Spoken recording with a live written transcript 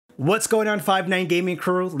What's going on, 5-9 Gaming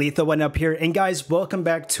crew? Lethal One up here, and guys, welcome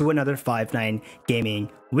back to another 5-9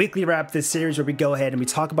 Gaming weekly wrap. This series where we go ahead and we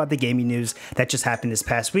talk about the gaming news that just happened this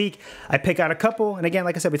past week. I pick out a couple, and again,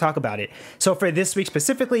 like I said, we talk about it. So for this week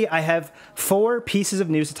specifically, I have 4 pieces of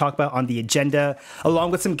news to talk about on the agenda,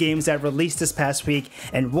 along with some games that released this past week,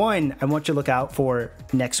 and one I want you to look out for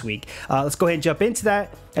next week. Let's go ahead and jump into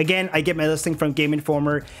that. Again, I get my listing from Game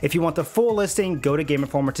Informer. If you want the full listing, go to Game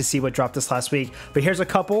Informer to see what dropped this last week. But here's a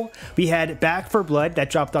couple. We had Back 4 Blood that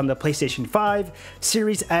dropped on the PlayStation 5,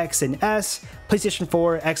 Series X and S, PlayStation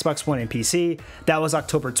 4, Xbox One, and PC. That was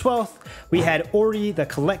October 12th. We had Ori the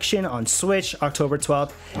Collection on Switch, October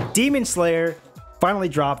 12th. Demon Slayer finally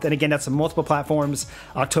dropped, and again, that's on multiple platforms,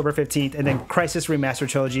 October 15th. And then Crisis Remastered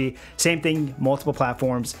Trilogy, same thing, multiple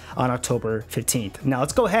platforms on October 15th. Now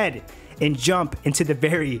let's go ahead and jump into the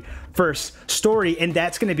very first story, and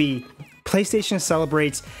that's going to be PlayStation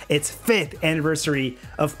celebrates its 5th anniversary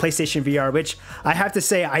of PlayStation VR, which I have to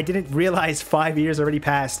say, I didn't realize 5 years already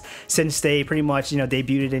passed since they pretty much,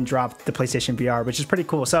 debuted and dropped the PlayStation VR, which is pretty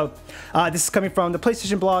cool. So this is coming from the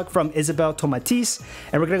PlayStation blog from Isabel Tomatis,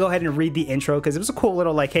 and we're going to go ahead and read the intro because it was a cool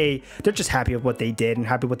little, like, hey, they're just happy with what they did and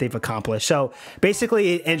happy with what they've accomplished. So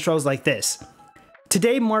basically, it intros like this.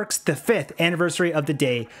 Today marks the 5th anniversary of the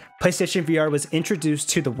day PlayStation VR was introduced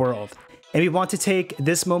to the world, and we want to take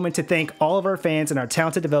this moment to thank all of our fans and our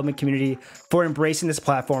talented development community for embracing this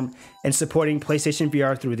platform and supporting PlayStation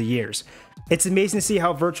VR through the years. It's amazing to see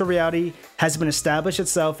how virtual reality has been established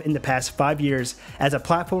itself in the past 5 years as a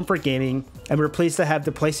platform for gaming, and we're pleased to have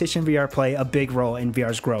the PlayStation VR play a big role in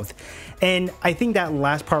VR's growth. And I think that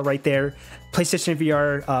last part right there, PlayStation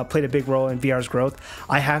VR played a big role in VR's growth,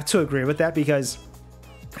 I have to agree with that, because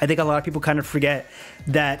I think a lot of people kind of forget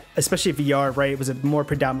that, especially VR, right, it was a more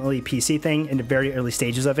predominantly PC thing in the very early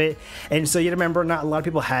stages of it. And so you remember, not a lot of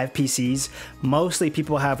people have PCs. Mostly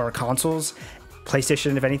people have our consoles,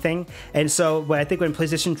 PlayStation, if anything. And so I think when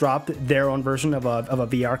PlayStation dropped their own version of a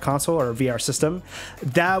VR console or a VR system,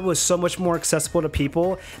 that was so much more accessible to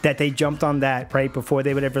people that they jumped on that right before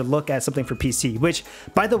they would ever look at something for PC, which,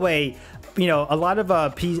 by the way, a lot of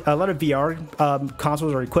VR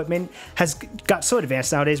consoles or equipment has got so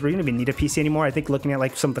advanced nowadays where you don't even need a PC anymore. I think looking at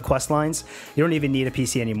like some of the Quest lines, you don't even need a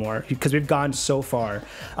PC anymore because we've gone so far.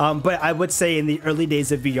 But I would say in the early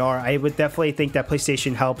days of VR, I would definitely think that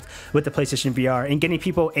PlayStation helped with the PlayStation VR and getting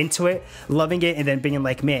people into it, loving it, and then being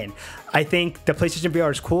like, man, I think the PlayStation VR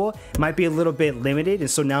is cool. It might be a little bit limited, and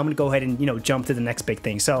so now I'm gonna go ahead and jump to the next big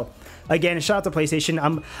thing. So again, shout out to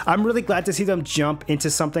PlayStation. I'm really glad to see them jump into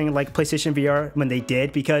something like PlayStation VR when they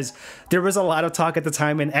did, because there was a lot of talk at the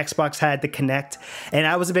time when Xbox had the Kinect, and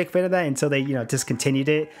I was a big fan of that until they discontinued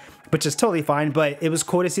it, which is totally fine. But it was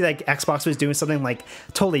cool to see like Xbox was doing something like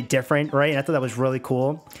totally different, right? And I thought that was really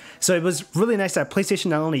cool. So it was really nice that PlayStation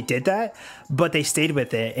not only did that, but they stayed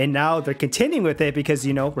with it, and now they're continuing with it because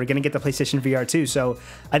we're gonna get the PlayStation VR too. So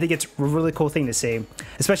I think it's a really cool thing to see,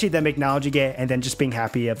 especially them acknowledging it and then just being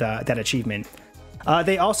happy of that achievement.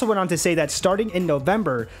 They also went on to say that starting in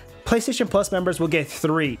November, PlayStation Plus members will get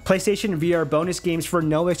 3 PlayStation VR bonus games for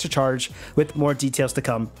no extra charge, with more details to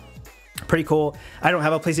come. Pretty cool. I don't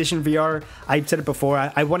have a PlayStation VR. I said it before,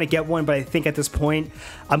 I want to get one, but I think at this point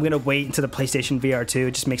I'm gonna wait until the PlayStation VR 2.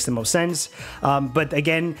 It just makes the most sense. But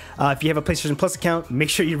again, if you have a PlayStation Plus account, make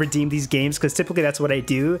sure you redeem these games, because typically that's what I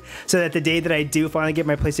do, so that the day that I do finally get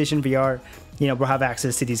my PlayStation VR, we'll have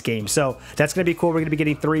access to these games. So that's going to be cool. We're going to be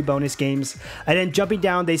getting 3 bonus games. And then jumping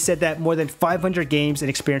down, they said that more than 500 games and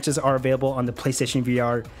experiences are available on the PlayStation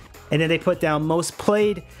VR. And then they put down most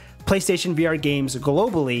played PlayStation VR games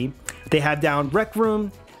globally. They have down Rec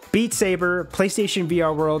Room, Beat Saber, PlayStation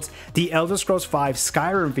VR Worlds, The Elder Scrolls V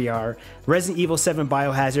Skyrim VR, Resident Evil 7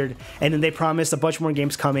 Biohazard, and then they promised a bunch more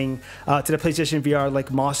games coming to the PlayStation VR,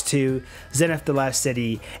 like Moss 2, Zenith The Last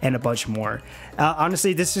City, and a bunch more.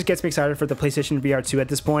 Honestly, this just gets me excited for the PlayStation VR 2 at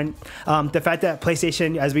this point. The fact that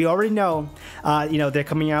PlayStation, as we already know, they're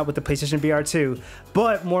coming out with the PlayStation VR 2,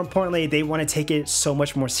 but more importantly, they want to take it so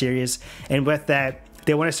much more serious, and with that,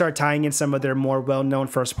 they want to start tying in some of their more well-known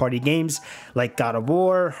first-party games like God of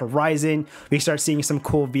War, Horizon. We start seeing some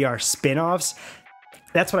cool VR spin-offs.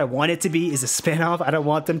 That's what I want it to be, is a spin-off. I don't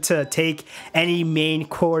want them to take any main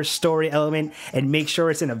core story element and make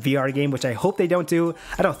sure it's in a VR game, which I hope they don't do.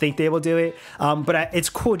 I don't think they will do it. But it's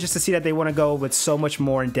cool just to see that they want to go with so much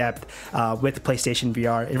more in depth with PlayStation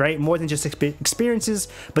VR, right? More than just experiences,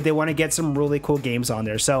 but they want to get some really cool games on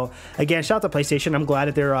there. So again, shout out to PlayStation. I'm glad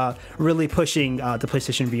that they're really pushing the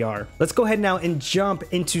PlayStation VR. Let's go ahead now and jump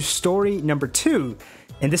into story number 2.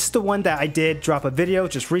 And this is the one that I did drop a video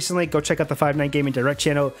just recently. Go check out the 5-9 Gaming Direct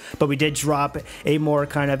channel. But we did drop a more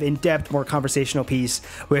kind of in-depth, more conversational piece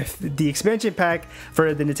with the expansion pack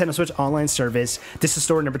for the Nintendo Switch Online service. This is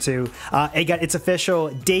story number 2. It got its official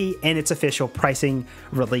date and its official pricing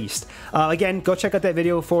released. Again, go check out that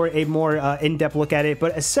video for a more in-depth look at it.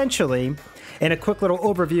 But essentially, in a quick little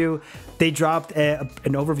overview, they dropped an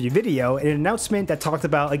overview video, an announcement that talked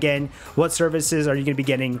about, again, what services are you going to be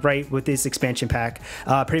getting, right, with this expansion pack.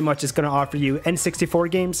 Pretty much it's going to offer you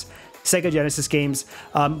N64 games, Sega Genesis games,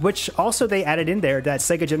 which also they added in there that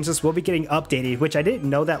Sega Genesis will be getting updated, which I didn't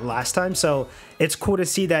know that last time. So it's cool to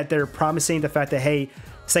see that they're promising the fact that, hey,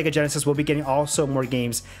 Sega Genesis will be getting also more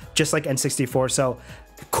games, just like N64. So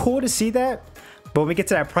cool to see that. But when we get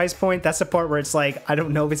to that price point, that's the part where it's like, I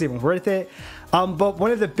don't know if it's even worth it. But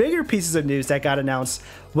one of the bigger pieces of news that got announced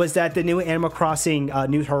was that the new Animal Crossing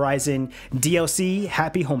New Horizon DLC,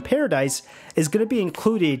 Happy Home Paradise, is going to be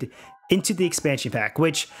included into the expansion pack,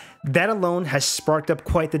 which that alone has sparked up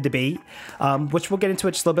quite the debate, which we'll get into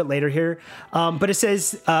it just a little bit later here. But it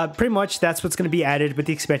says pretty much that's what's going to be added with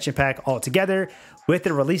the expansion pack altogether, with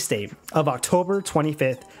the release date of October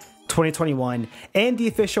 25th, 2021, and the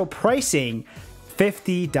official pricing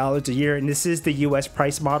 $50 a year, and this is the US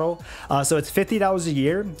price model. So it's $50 a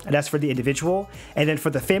year, and that's for the individual, and then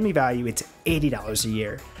for the family value it's $80 a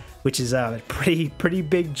year, which is a pretty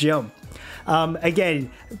big jump.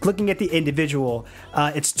 Again, looking at the individual,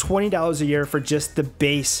 it's $20 a year for just the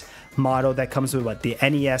base model that comes with what, the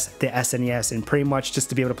NES, the SNES, and pretty much just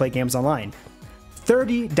to be able to play games online.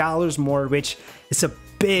 $30 more, which is a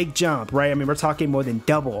big jump, right? I mean, we're talking more than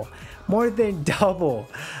double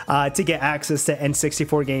to get access to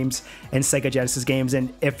N64 games and Sega Genesis games.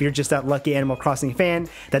 And if you're just that lucky Animal Crossing fan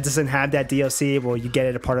that doesn't have that DLC, well, you get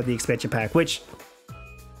it a part of the expansion pack, which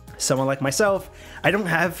someone like myself, I don't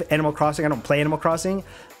have Animal Crossing, I don't play Animal Crossing.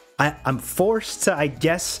 I'm forced to, I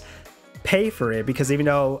guess, pay for it, because even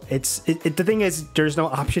though the thing is, there's no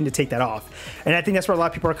option to take that off. And I think that's where a lot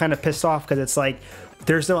of people are kind of pissed off, because it's like,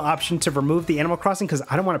 there's no option to remove the Animal Crossing, because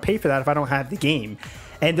I don't want to pay for that if I don't have the game.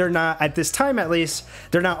 And they're not, at this time at least,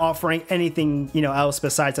 they're not offering anything, you know, else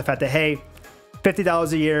besides the fact that, hey,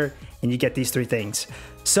 $50 a year and you get these 3 things.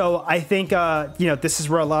 So I think, you know, this is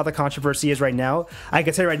where a lot of the controversy is right now. I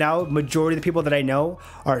can say right now, majority of the people that I know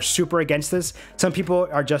are super against this. Some people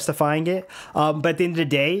are justifying it. But at the end of the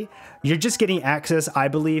day, you're just getting access, I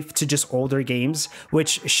believe, to just older games,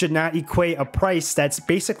 which should not equate a price that's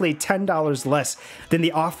basically $10 less than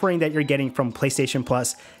the offering that you're getting from PlayStation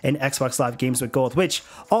Plus and Xbox Live Games with Gold, which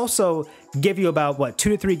also give you about, what,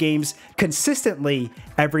 2 to 3 games consistently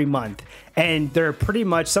every month. And they're pretty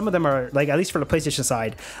much, some of them are, like, at least for the PlayStation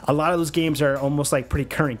side, a lot of those games are almost like pretty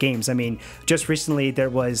current games. I mean, just recently there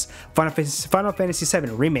was Final Fantasy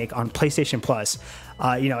VII Remake on PlayStation Plus.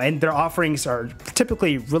 You know, and their offerings are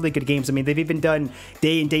typically really good games. I mean, they've even done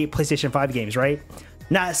day-and-date PlayStation 5 games, right?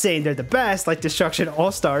 Not saying they're the best, like Destruction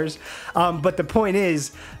All-Stars, but the point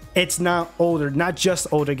is, it's not just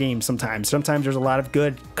older games sometimes. Sometimes there's a lot of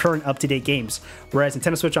good, current, up-to-date games. Whereas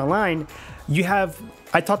Nintendo Switch Online, you have,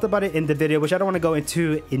 I talked about it in the video, which I don't want to go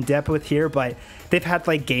into in depth with here, but they've had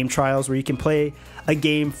like game trials where you can play a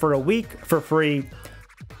game for a week for free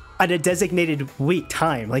at a designated week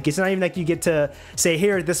time. Like, it's not even like you get to say,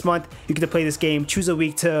 here, this month, you get to play this game, choose a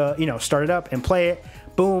week to, you know, start it up and play it,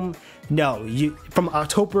 boom. No, you, from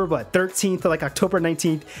October 13th to like October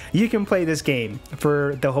 19th, you can play this game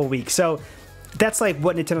for the whole week. So that's like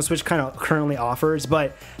what Nintendo Switch kind of currently offers.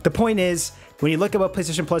 But the point is, when you look at what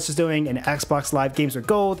PlayStation Plus is doing and Xbox Live Games with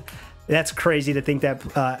Gold, that's crazy to think that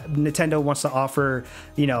Nintendo wants to offer,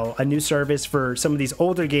 you know, a new service for some of these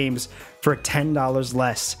older games for $10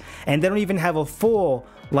 less. And they don't even have a full,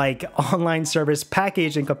 like, online service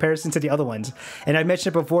package in comparison to the other ones. And I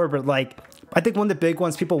mentioned it before, but like, I think one of the big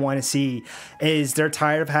ones people want to see is they're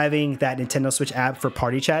tired of having that Nintendo Switch app for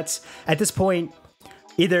party chats. At this point,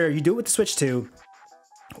 either you do it with the Switch 2,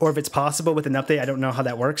 or if it's possible with an update, I don't know how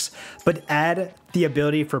that works, but add the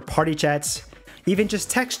ability for party chats, even just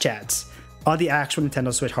text chats, on the actual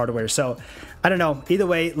Nintendo Switch hardware. So I don't know. Either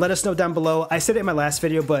way, let us know down below. I said it in my last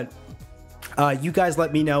video, but you guys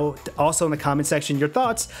let me know also in the comment section your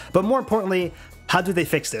thoughts. But more importantly, how do they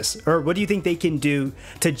fix this? Or what do you think they can do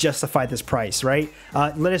to justify this price, right?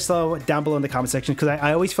 Let us know down below in the comment section, because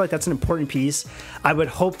I always feel like that's an important piece. I would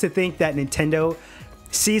hope to think that Nintendo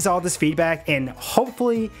sees all this feedback and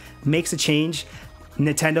hopefully makes a change.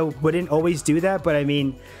 Nintendo wouldn't always do that, but I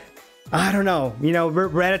mean, I don't know. You know,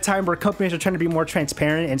 we're at a time where companies are trying to be more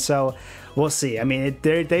transparent, and so we'll see. I mean,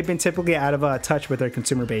 they've been typically out of touch with their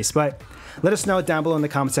consumer base, but let us know down below in the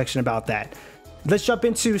comment section about that. let's jump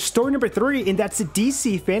into story number 3, and that's the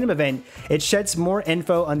DC Fandom event. It sheds more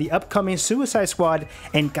info on the upcoming Suicide Squad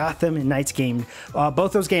and Gotham Knights game.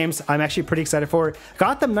 Both those games I'm actually pretty excited for.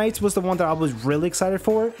 Gotham Knights was the one that I was really excited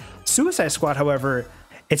for. Suicide Squad, however,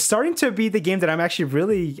 it's starting to be the game that I'm actually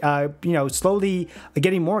really, slowly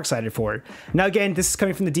getting more excited for. Now, again, this is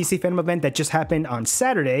coming from the DC Fandom event that just happened on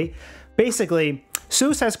Saturday. Basically,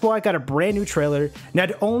 Suicide Squad got a brand new trailer,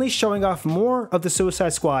 not only showing off more of the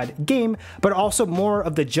Suicide Squad game, but also more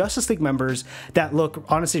of the Justice League members that look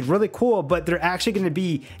honestly really cool, but they're actually going to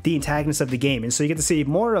be the antagonists of the game. And so you get to see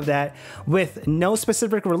more of that with no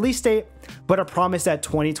specific release date, but a promise that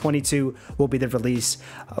 2022 will be the release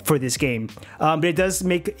for this game. But it does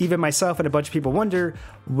make even myself and a bunch of people wonder,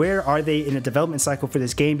 where are they in the development cycle for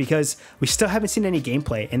this game? Because we still haven't seen any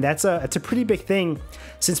gameplay, and that's a pretty big thing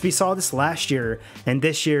since we saw this last year, and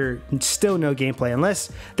this year still no gameplay,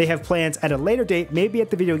 unless they have plans at a later date, maybe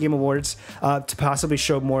at the Video Game Awards, to possibly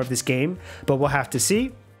show more of this game, but we'll have to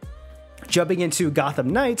see. Jumping into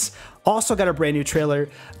Gotham Knights, also got a brand new trailer,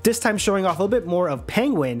 this time showing off a little bit more of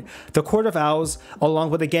Penguin, the Court of Owls, along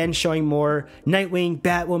with again showing more Nightwing,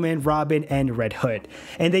 Batwoman, Robin, and Red Hood.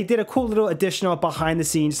 And they did a cool little additional behind the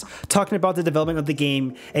scenes talking about the development of the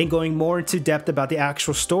game and going more into depth about the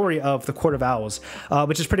actual story of the Court of Owls,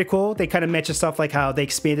 which is pretty cool. They kind of mentioned stuff like how they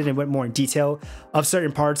expanded and went more in detail of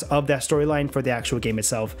certain parts of that storyline for the actual game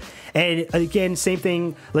itself. And again, same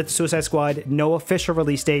thing with Suicide Squad, no official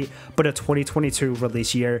release date, but a 2022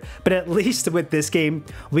 release year. But at least with this game,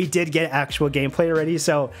 we did get actual gameplay already,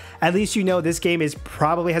 so at least you know this game is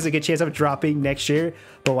probably has a good chance of dropping next year,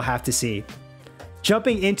 but we'll have to see.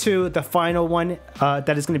 Jumping into the final one,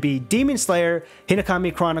 that is going to be Demon Slayer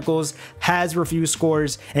Hinokami Chronicles has review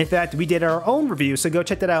scores. In fact, we did our own review, so go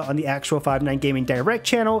check that out on the actual 509 Gaming Direct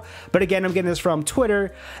channel. But again, I'm getting this from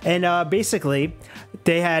Twitter, and basically,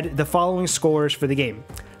 they had the following scores for the game.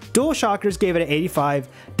 DualShockers gave it an 85,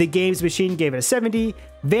 The Games Machine gave it a 70,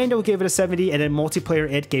 Vandal gave it a 70, and then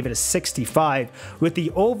Multiplayer It gave it a 65, with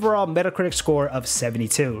the overall Metacritic score of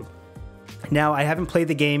 72. Now, I haven't played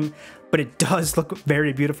the game, but it does look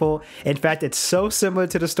very beautiful. In fact, it's so similar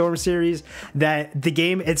to the Storm series that the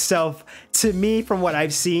game itself, to me, from what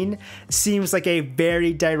I've seen, seems like a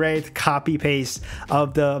very direct copy-paste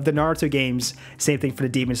of the Naruto games. Same thing for the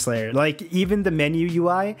Demon Slayer. Like, even the menu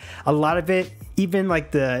UI, a lot of it, even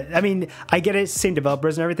like I get it, same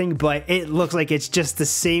developers and everything, but it looks like it's just the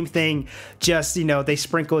same thing, just, they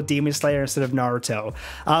sprinkled Demon Slayer instead of Naruto.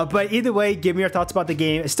 But either way, give me your thoughts about the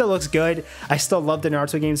game. It still looks good. I still love the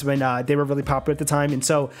Naruto games when they were really popular at the time, and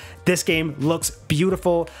so this game looks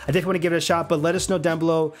beautiful. I definitely want to give it a shot, but let us know down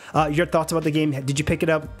below your thoughts about the game. Did you pick it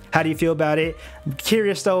up? How do you feel about it? I'm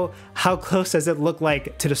curious though, how close does it look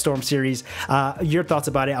like to the Storm series? Your thoughts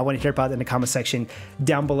about it, I want to hear about it in the comment section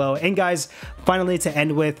down below. And guys, finally, to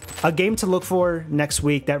end with a game to look for next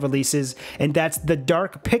week that releases, and that's the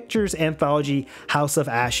Dark Pictures anthology House of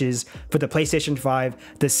Ashes for the PlayStation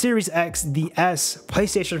 5, the Series X, the S,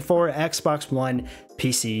 PlayStation 4, Xbox One,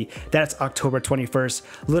 PC. That's October 21st.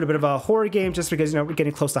 A little bit of a horror game just because, we're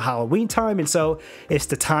getting close to Halloween time, and so it's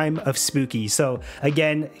the time of spooky. So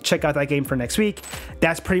again, check out that game for next week.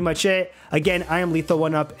 That's pretty much it. Again, I am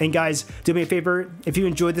Lethal1Up, and guys, do me a favor, if you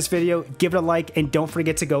enjoyed this video, give it a like, and don't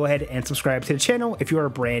forget to go ahead and subscribe to the channel if you are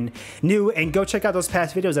brand new, and go check out those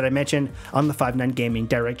past videos that I mentioned on the 509 Gaming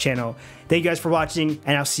Direct channel. Thank you guys for watching,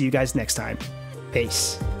 and I'll see you guys next time.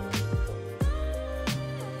 Peace.